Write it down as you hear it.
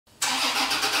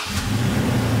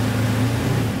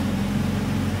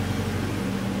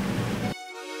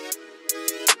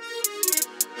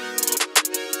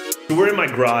So we're in my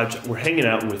garage, we're hanging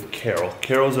out with Carol.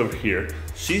 Carol's over here.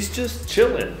 She's just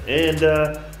chilling,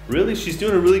 and really, she's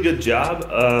doing a really good job.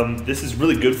 This is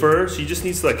really good for her. She just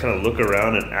needs to like kind of look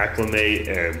around and acclimate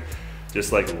and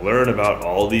just like learn about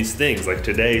all these things. Like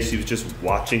today, she was just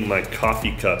watching my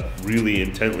coffee cup really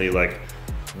intently, like,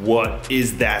 what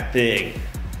is that thing?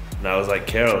 And I was like,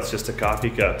 Carol, it's just a coffee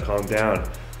cup, calm down.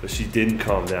 But she didn't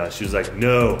calm down. She was like,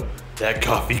 no, that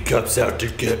coffee cup's out to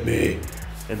get me.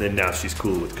 And then now she's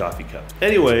cool with coffee cup.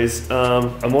 Anyways,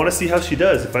 I wanna see how she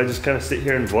does if I just kind of sit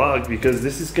here and vlog, because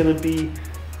this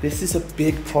is a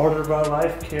big part of our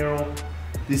life, Carol.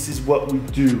 This is what we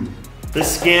do.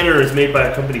 This scanner is made by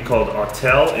a company called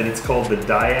Autel, and it's called the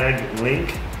Daig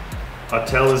Link.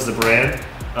 Autel is the brand.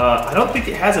 I don't think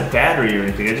it has a battery or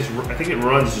anything. I think it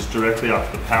runs just directly off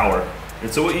the power.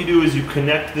 And so what you do is you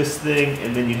connect this thing,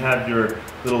 and then you have your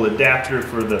little adapter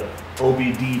for the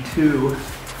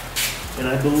OBD2. And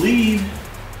I believe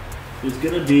there's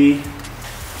gonna be,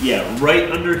 yeah, right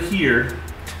under here,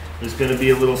 there's gonna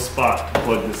be a little spot to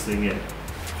plug this thing in.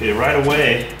 Okay, right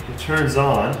away, it turns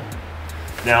on.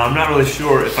 Now, I'm not really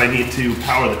sure if I need to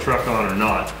power the truck on or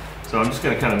not, so I'm just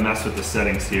gonna kind of mess with the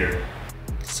settings here.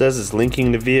 It says it's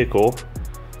linking the vehicle.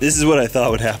 This is what I thought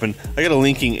would happen. I got a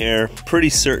linking error, pretty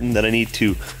certain that I need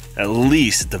to, at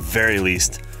the very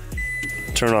least,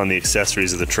 turn on the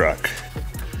accessories of the truck.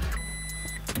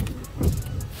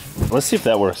 Let's see if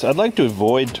that works. I'd like to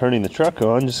avoid turning the truck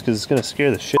on just because it's gonna scare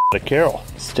the shit out of Carol.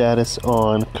 Status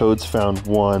on, codes found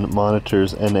 1,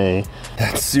 monitors NA.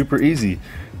 That's super easy.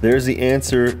 There's the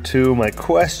answer to my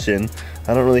question.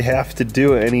 I don't really have to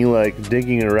do any like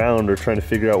digging around or trying to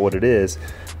figure out what it is.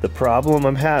 The problem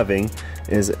I'm having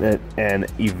is an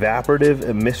evaporative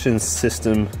emissions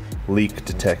system leak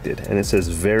detected, and it says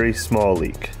very small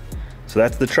leak. So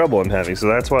that's the trouble I'm having. So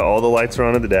that's why all the lights are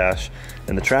on at the dash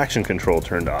and the traction control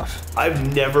turned off.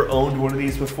 I've never owned one of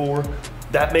these before.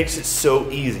 That makes it so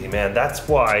easy, man. That's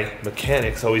why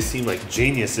mechanics always seem like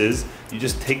geniuses. You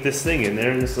just take this thing in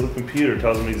there and this little computer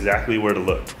tells them exactly where to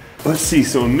look. Let's see,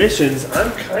 so emissions,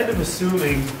 I'm kind of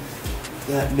assuming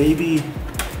that maybe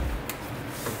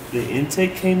the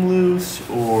intake came loose,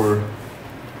 or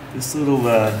this little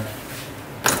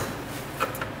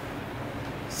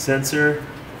sensor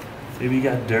maybe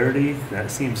got dirty. That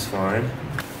seems fine.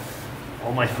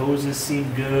 All my hoses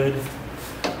seem good.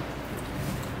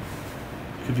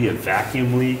 Could be a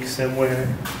vacuum leak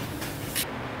somewhere.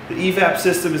 The evap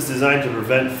system is designed to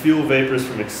prevent fuel vapors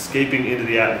from escaping into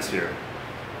the atmosphere.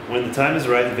 When the time is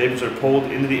right, the vapors are pulled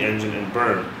into the engine and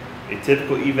burned. A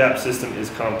typical evap system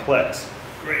is complex.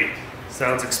 Great.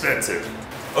 Sounds expensive.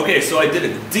 Okay, so I did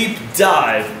a deep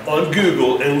dive on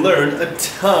Google and learned a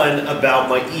ton about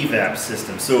my evap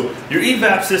system. So your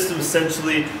evap system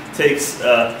essentially takes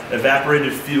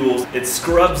evaporated fuels, it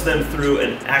scrubs them through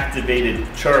an activated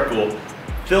charcoal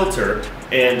filter,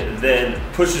 and then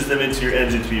pushes them into your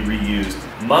engine to be reused.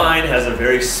 Mine has a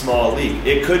very small leak.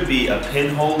 It could be a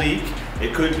pinhole leak,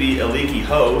 it could be a leaky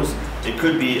hose, it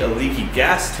could be a leaky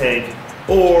gas tank,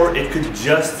 or it could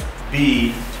just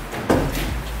be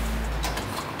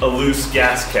a loose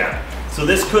gas cap. So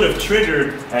this could have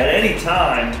triggered at any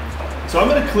time. So I'm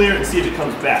gonna clear it and see if it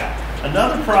comes back.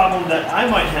 Another problem that I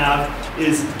might have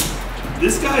is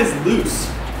this guy's loose.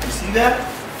 You see that?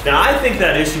 Now I think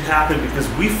that issue happened because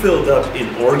we filled up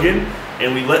in Oregon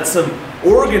and we let some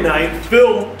Oregonite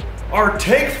fill our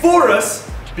tank for us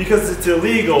because it's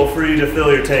illegal for you to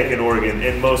fill your tank in Oregon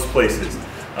in most places.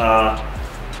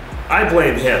 I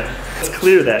blame him. Let's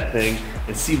clear that thing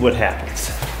and see what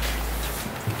happens.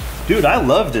 Dude, I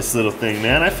love this little thing,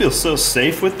 man. I feel so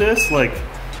safe with this. Like,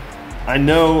 I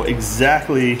know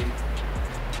exactly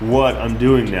what I'm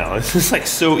doing now. It's just like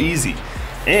so easy.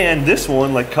 And this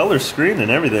one, like color screen and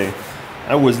everything.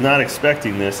 I was not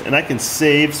expecting this. And I can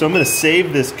save, so I'm gonna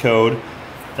save this code.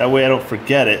 That way I don't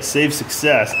forget it. Save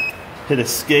success, hit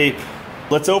escape.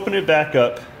 Let's open it back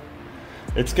up.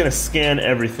 It's gonna scan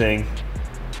everything.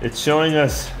 It's showing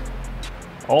us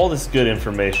all this good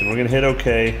information. We're gonna hit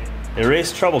okay.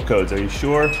 Erase trouble codes, are you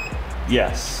sure?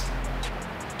 Yes.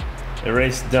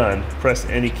 Erase done. Press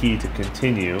any key to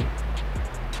continue.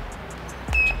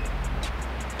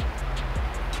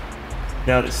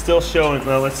 Now it's still showing,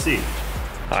 well, let's see.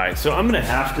 All right, so I'm gonna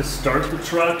have to start the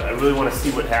truck. I really wanna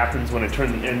see what happens when I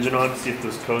turn the engine on to see if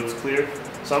those codes clear.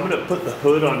 So I'm gonna put the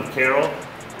hood on Carol.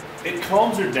 It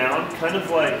calms her down, kind of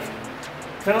like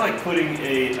putting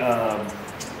a,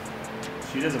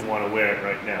 she doesn't wanna wear it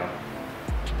right now.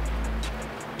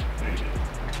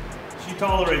 She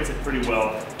tolerates it pretty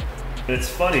well. And it's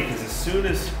funny because as soon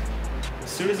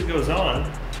as it goes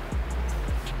on,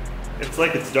 it's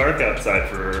like it's dark outside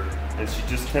for her. and she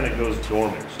just kind of goes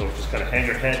dormant. So just kind of hang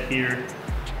her head here,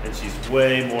 and she's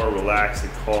way more relaxed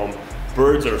and calm.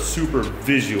 Birds are super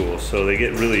visual, so they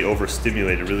get really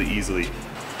overstimulated really easily.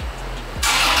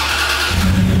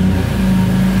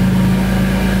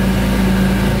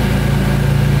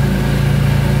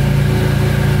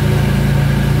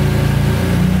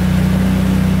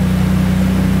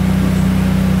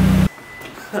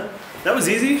 That was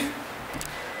easy.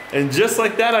 And just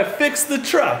like that, I fixed the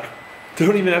truck.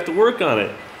 Don't even have to work on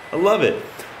it. I love it.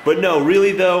 But no,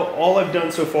 really though, all I've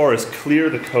done so far is clear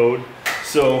the code.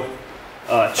 So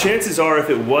chances are if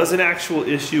it was an actual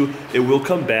issue, it will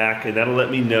come back, and that'll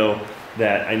let me know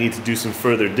that I need to do some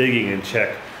further digging and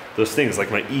check those things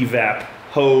like my evap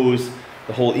hose,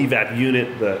 the whole evap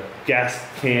unit, the gas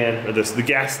can, or the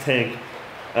gas tank.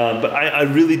 But I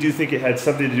really do think it had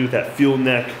something to do with that fuel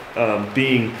neck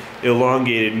being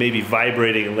elongated, maybe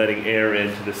vibrating and letting air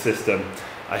into the system.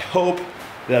 I hope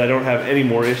that I don't have any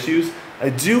more issues. I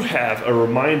do have a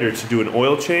reminder to do an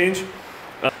oil change.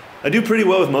 I do pretty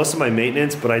well with most of my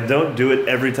maintenance, but I don't do it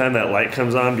every time that light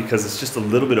comes on because it's just a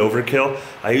little bit overkill.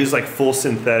 I use like full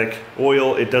synthetic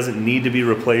oil. It doesn't need to be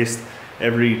replaced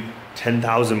every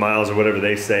 10,000 miles or whatever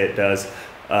they say it does.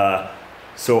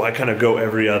 So I kind of go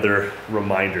every other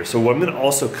reminder. So I'm gonna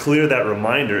also clear that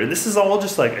reminder. And this is all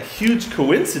just like a huge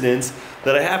coincidence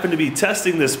that I happen to be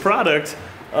testing this product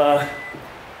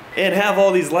and have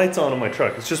all these lights on my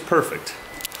truck. It's just perfect.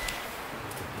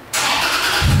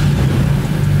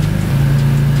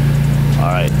 All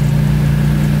right.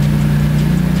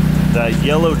 That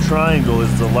yellow triangle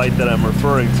is the light that I'm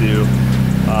referring to.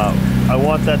 I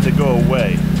want that to go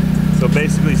away. So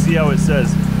basically, see how it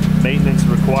says maintenance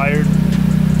required?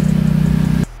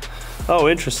 Oh,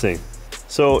 interesting.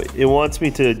 So it wants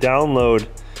me to download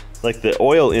like the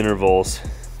oil intervals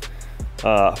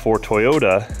for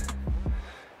Toyota,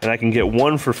 and I can get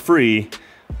one for free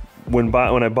when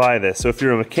I buy this. So if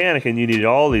you're a mechanic and you need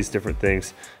all these different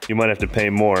things, you might have to pay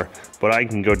more. But I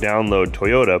can go download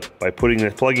Toyota by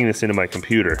plugging this into my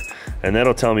computer, and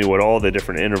that'll tell me what all the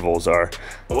different intervals are.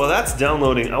 While that's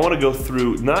downloading, I want to go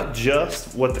through not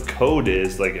just what the code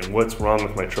is, like and what's wrong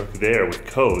with my truck there with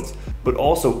codes, but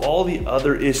also all the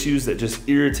other issues that just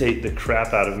irritate the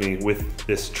crap out of me with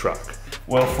this truck.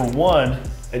 Well, for one,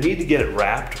 I need to get it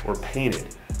wrapped or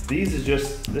painted. This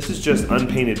is just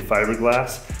unpainted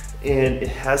fiberglass, and it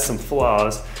has some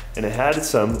flaws, and it had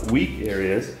some weak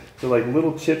areas. So like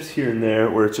little chips here and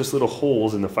there where it's just little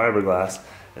holes in the fiberglass,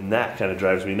 and that kind of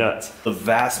drives me nuts. The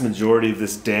vast majority of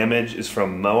this damage is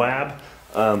from Moab.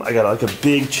 I got like a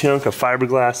big chunk of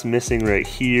fiberglass missing right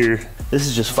here. This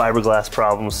is just fiberglass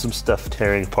problems, some stuff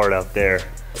tearing apart out there.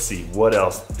 Let's see, what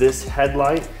else? This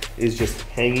headlight is just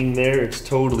hanging there. It's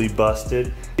totally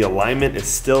busted. The alignment is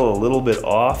still a little bit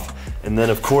off. And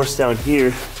then of course down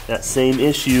here, that same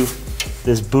issue,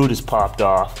 this boot is popped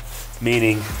off,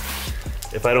 meaning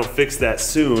if I don't fix that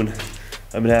soon,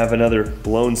 I'm gonna have another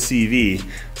blown CV.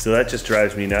 So that just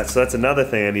drives me nuts. So that's another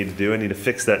thing I need to do. I need to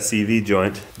fix that CV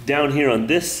joint. Down here on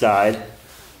this side,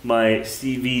 my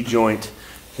CV joint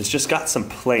has just got some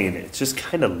play in it. It's just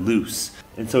kind of loose.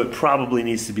 And so it probably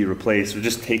needs to be replaced or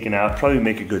just taken out, probably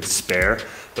make a good spare.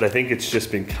 But I think it's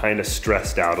just been kind of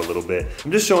stressed out a little bit.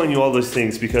 I'm just showing you all those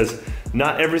things because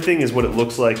not everything is what it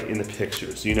looks like in the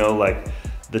pictures. You know, like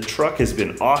the truck has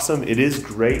been awesome. It is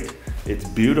great. It's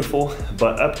beautiful,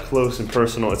 but up close and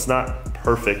personal, it's not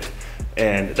perfect.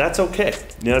 And that's okay.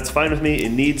 You know, it's fine with me.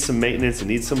 It needs some maintenance. It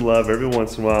needs some love every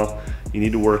once in a while. You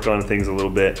need to work on things a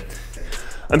little bit.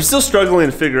 I'm still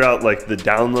struggling to figure out like the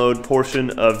download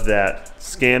portion of that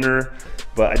scanner,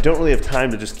 but I don't really have time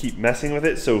to just keep messing with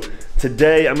it. So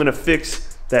today I'm gonna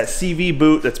fix that CV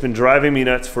boot that's been driving me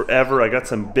nuts forever. I got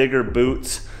some bigger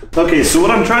boots. Okay, so what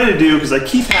I'm trying to do, because I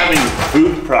keep having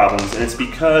boot problems, and it's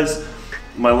because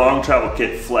my long travel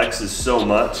kit flexes so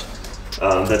much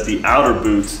that the outer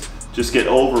boots just get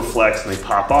over flexed and they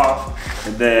pop off.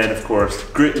 And then of course,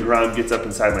 grit and grime gets up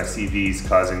inside my CVs,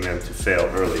 causing them to fail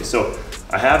early. So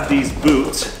I have these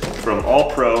boots from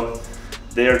All Pro.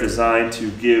 They are designed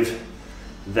to give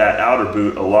that outer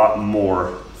boot a lot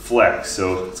more flex.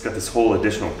 So it's got this whole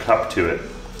additional cup to it.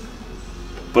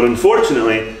 But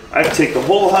unfortunately, I have to take the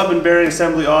whole hub and bearing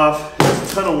assembly off.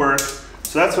 It's a ton of work.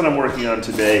 So that's what I'm working on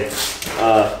today.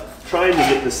 Trying to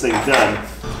get this thing done.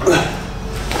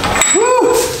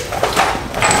 Woo!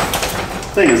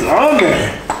 Thing is on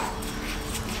there.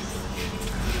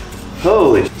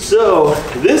 Holy. So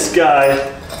this guy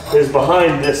is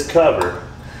behind this cover,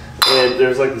 and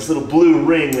there's like this little blue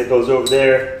ring that goes over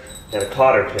there and a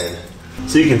cotter pin.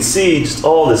 So you can see just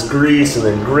all this grease and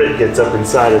then grit gets up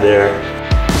inside of there.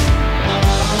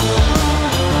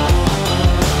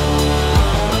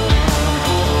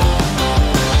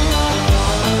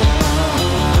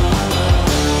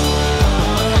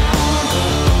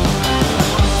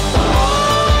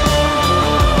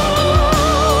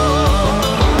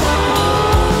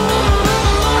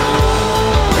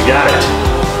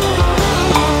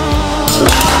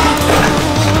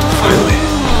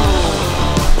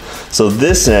 So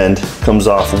this end comes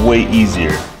off way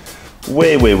easier.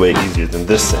 Way easier than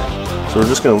this end. So we're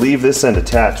just gonna leave this end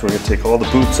attached. We're gonna take all the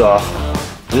boots off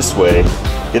this way,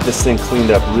 get this thing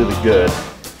cleaned up really good.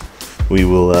 We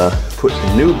will put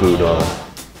a new boot on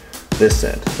this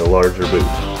end, the larger boot.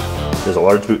 There's a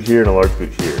large boot here and a large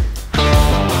boot here.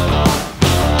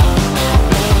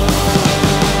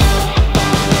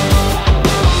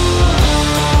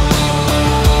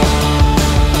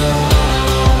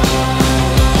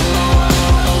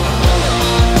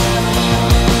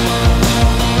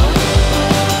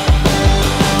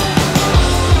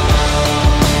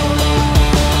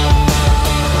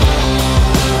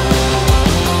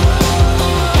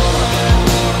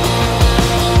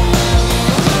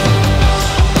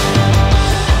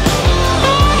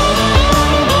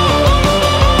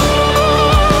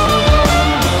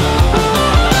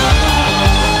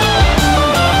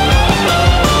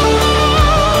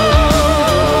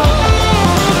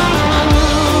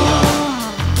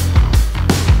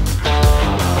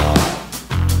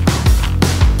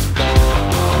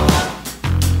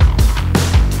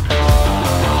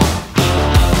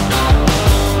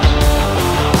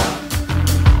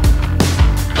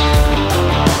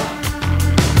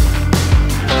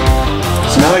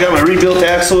 Now I got my rebuilt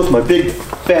axle with my big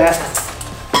fat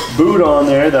boot on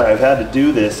there that I've had to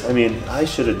do this. I mean, I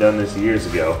should have done this years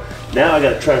ago. Now I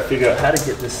got to try to figure out how to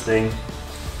get this thing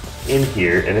in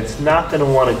here, and it's not going to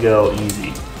want to go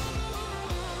easy.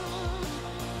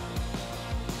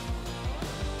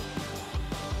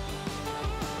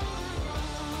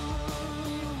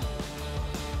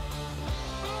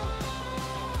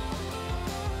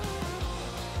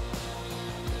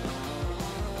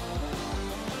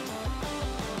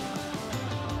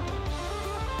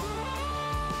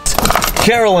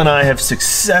 Carol and I have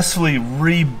successfully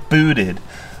rebooted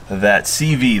that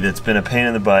CV that's been a pain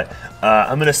in the butt.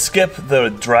 I'm gonna skip the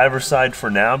driver's side for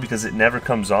now because it never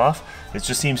comes off. It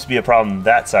just seems to be a problem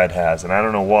that side has, and I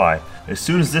don't know why. As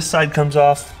soon as this side comes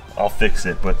off, I'll fix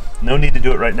it, but no need to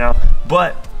do it right now.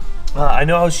 But I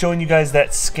know I was showing you guys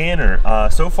that scanner.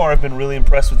 So far I've been really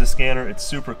impressed with the scanner. It's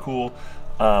super cool.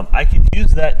 I could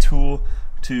use that tool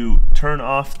to turn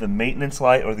off the maintenance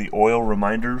light or the oil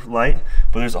reminder light,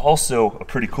 but there's also a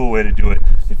pretty cool way to do it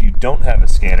if you don't have a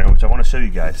scanner, which I want to show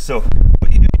you guys. So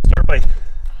what you do is start by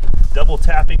double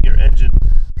tapping your engine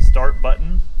start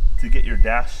button to get your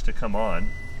dash to come on.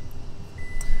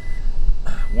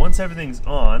 Once everything's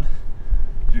on,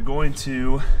 you're going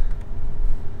to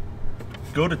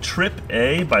go to trip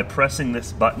A by pressing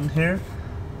this button here.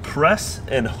 Press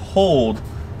and hold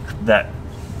that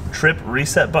trip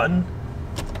reset button.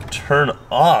 Turn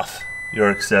off your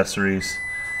accessories.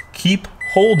 Keep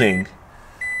holding.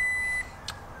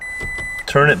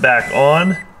 Turn it back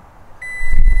on.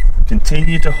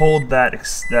 Continue to hold that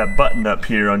button up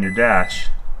here on your dash.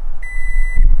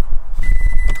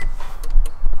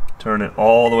 Turn it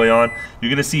all the way on.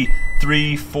 You're gonna see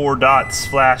 3-4 dots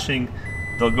flashing.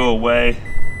 They'll go away.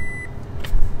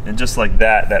 And just like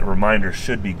that, that reminder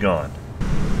should be gone.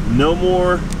 No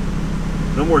more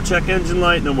check engine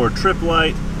light, no more trip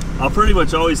light. I'll pretty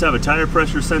much always have a tire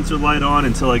pressure sensor light on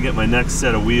until I get my next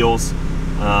set of wheels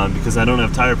because I don't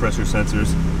have tire pressure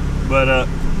sensors. But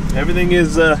everything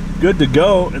is good to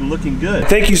go and looking good.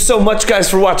 Thank you so much,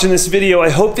 guys, for watching this video. I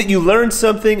hope that you learned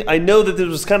something. I know that this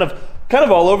was kind of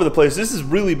all over the place. This has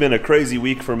really been a crazy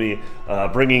week for me,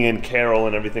 bringing in Carol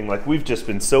and everything. Like, we've just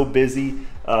been so busy.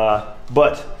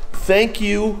 But thank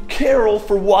you, Carol,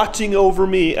 for watching over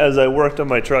me as I worked on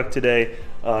my truck today.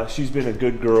 She's been a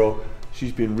good girl.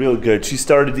 She's been real good. She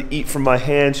started to eat from my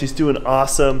hand. She's doing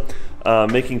awesome,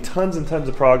 making tons and tons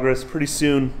of progress. Pretty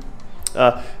soon,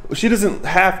 she doesn't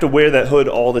have to wear that hood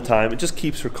all the time. It just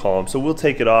keeps her calm, so we'll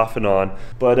take it off and on.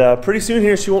 But pretty soon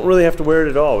here, she won't really have to wear it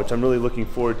at all, which I'm really looking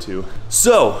forward to.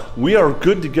 So we are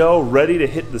good to go, ready to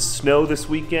hit the snow this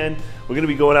weekend. We're gonna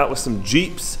be going out with some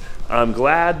Jeeps. I'm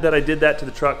glad that I did that to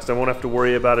the truck, because I won't have to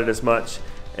worry about it as much.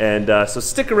 And so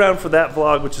stick around for that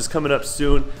vlog, which is coming up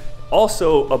soon.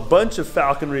 Also, a bunch of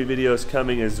falconry videos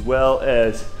coming, as well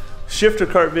as shifter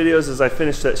cart videos as I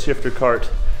finish that shifter cart.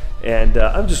 And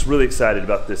I'm just really excited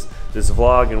about this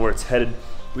vlog and where it's headed.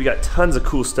 We got tons of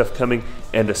cool stuff coming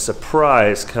and a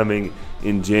surprise coming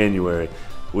in January,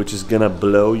 which is gonna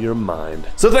blow your mind.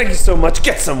 So thank you so much.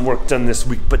 Get some work done this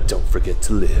week, but don't forget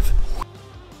to live.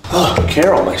 Oh,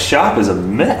 Carol, my shop is a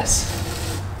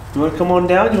mess. You wanna come on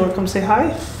down? You wanna come say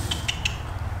hi?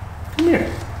 Come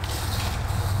here.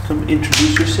 Come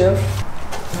introduce yourself.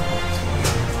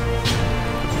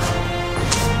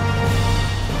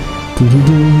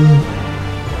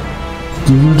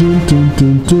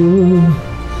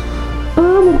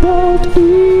 I'm a bald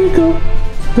eagle.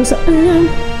 What's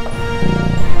up?